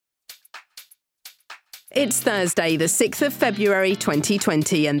It's Thursday, the 6th of February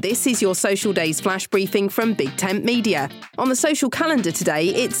 2020, and this is your Social Days flash briefing from Big Tent Media. On the social calendar today,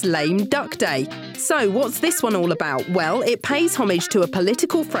 it's Lame Duck Day. So what's this one all about? Well, it pays homage to a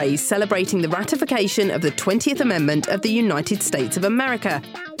political phrase celebrating the ratification of the 20th Amendment of the United States of America.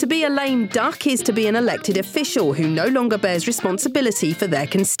 To be a lame duck is to be an elected official who no longer bears responsibility for their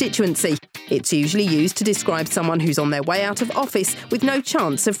constituency. It's usually used to describe someone who's on their way out of office with no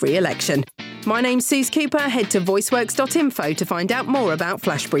chance of re-election. My name's Suze Cooper. Head to voiceworks.info to find out more about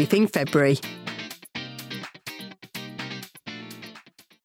Flash Briefing February.